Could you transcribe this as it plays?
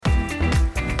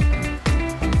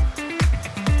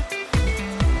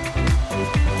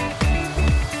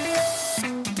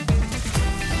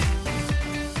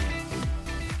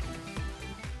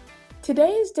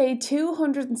Today is day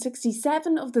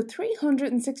 267 of the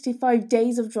 365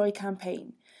 Days of Joy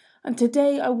campaign. And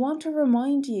today I want to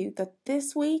remind you that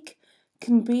this week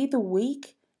can be the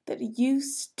week that you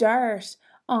start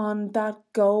on that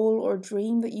goal or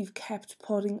dream that you've kept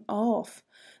putting off.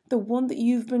 The one that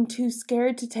you've been too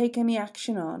scared to take any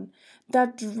action on.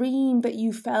 That dream that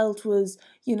you felt was,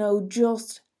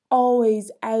 just always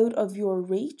out of your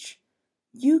reach.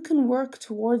 You can work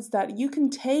towards that. You can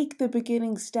take the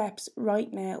beginning steps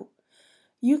right now.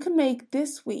 You can make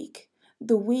this week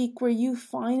the week where you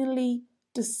finally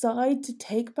decide to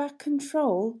take back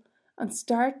control and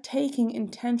start taking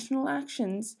intentional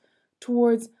actions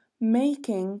towards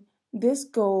making this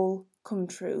goal come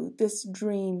true, this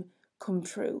dream come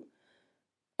true.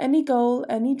 Any goal,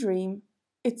 any dream,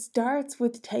 it starts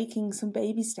with taking some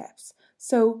baby steps.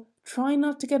 So try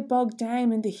not to get bogged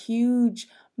down in the huge,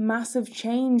 massive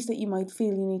change that you might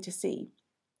feel you need to see,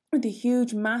 or the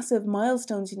huge, massive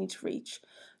milestones you need to reach.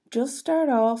 Just start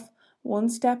off one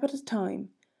step at a time.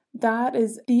 That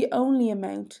is the only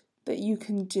amount that you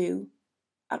can do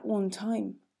at one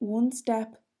time, one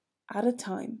step at a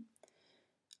time.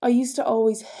 I used to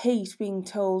always hate being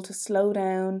told to slow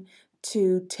down,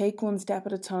 to take one step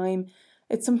at a time.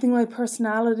 It's something my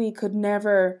personality could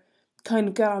never kind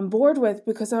of get on board with,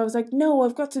 because I was like, no,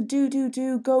 I've got to do,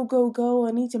 go.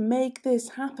 I need to make this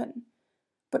happen.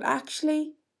 But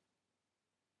actually,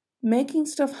 making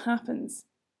stuff happens.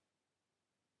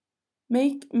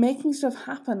 Making stuff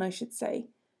happen, I should say.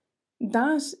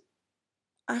 That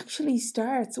actually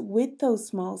starts with those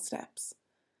small steps.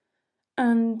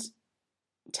 And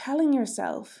telling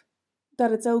yourself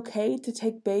that it's okay to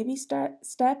take baby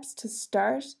steps to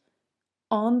start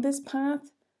on this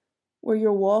path where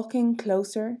you're walking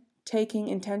closer, taking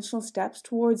intentional steps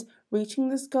towards reaching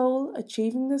this goal,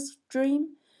 achieving this dream,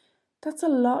 that's a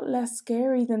lot less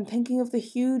scary than thinking of the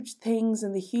huge things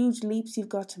and the huge leaps you've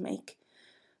got to make.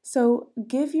 So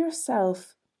give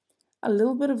yourself a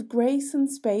little bit of grace and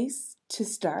space to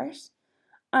start,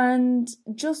 and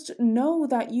just know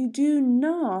that you do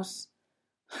not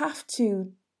have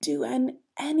to do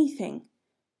anything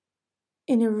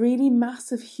in a really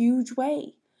massive, huge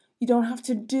way. You don't have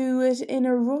to do it in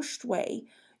a rushed way.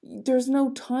 There's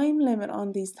no time limit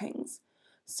on these things.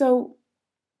 So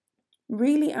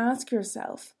really ask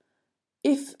yourself,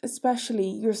 if especially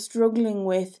you're struggling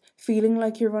with feeling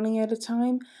like you're running out of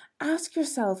time, ask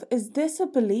yourself, is this a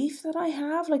belief that I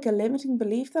have, like a limiting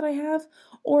belief that I have,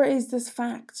 or is this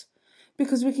fact?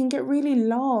 Because we can get really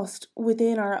lost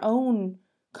within our own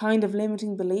kind of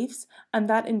limiting beliefs and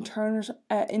that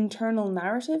internal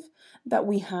narrative that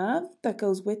we have that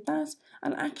goes with that.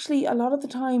 And actually, a lot of the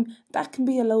time, that can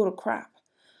be a load of crap.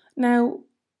 Now,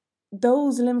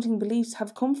 those limiting beliefs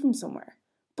have come from somewhere,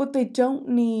 but they don't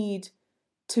need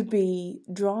to be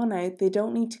drawn out. They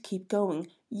don't need to keep going.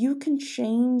 You can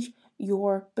change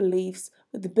your beliefs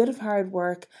with a bit of hard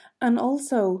work, and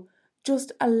also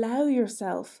just allow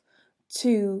yourself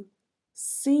to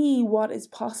see what is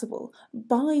possible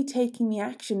by taking the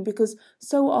action, because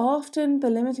so often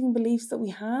the limiting beliefs that we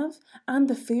have and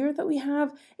the fear that we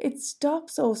have, it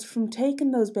stops us from taking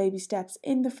those baby steps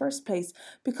in the first place,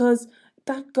 because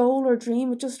that goal or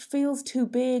dream, it just feels too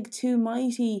big, too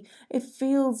mighty. It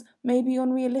feels maybe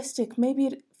unrealistic, maybe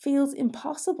it feels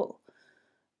impossible,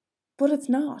 but it's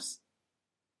not.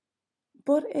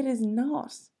 But it is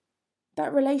not.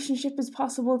 That relationship is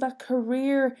possible, that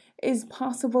career is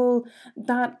possible,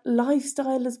 that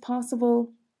lifestyle is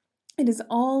possible. It is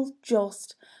all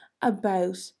just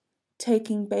about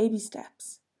taking baby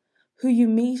steps. Who you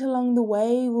meet along the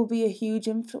way will be a huge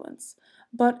influence.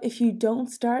 But if you don't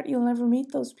start, you'll never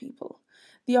meet those people.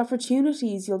 The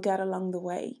opportunities you'll get along the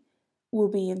way will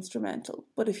be instrumental.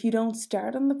 But if you don't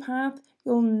start on the path,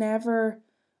 you'll never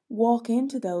walk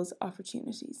into those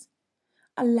opportunities.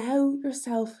 Allow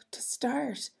yourself to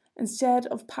start instead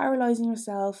of paralyzing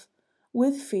yourself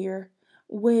with fear,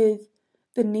 with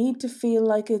the need to feel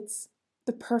like it's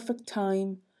the perfect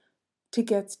time to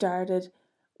get started,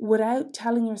 without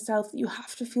telling yourself that you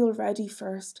have to feel ready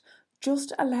first.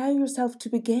 Just allow yourself to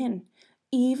begin,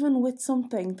 even with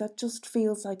something that just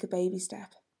feels like a baby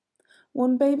step.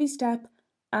 One baby step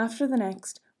after the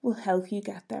next will help you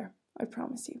get there, I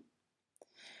promise you.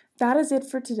 That is it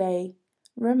for today.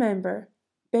 Remember,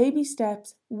 baby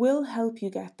steps will help you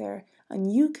get there,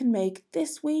 and you can make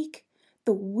this week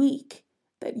the week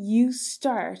that you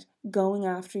start going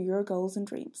after your goals and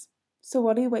dreams. So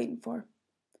what are you waiting for?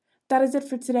 That is it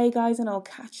for today, guys, and I'll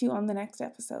catch you on the next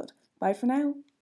episode. Bye for now.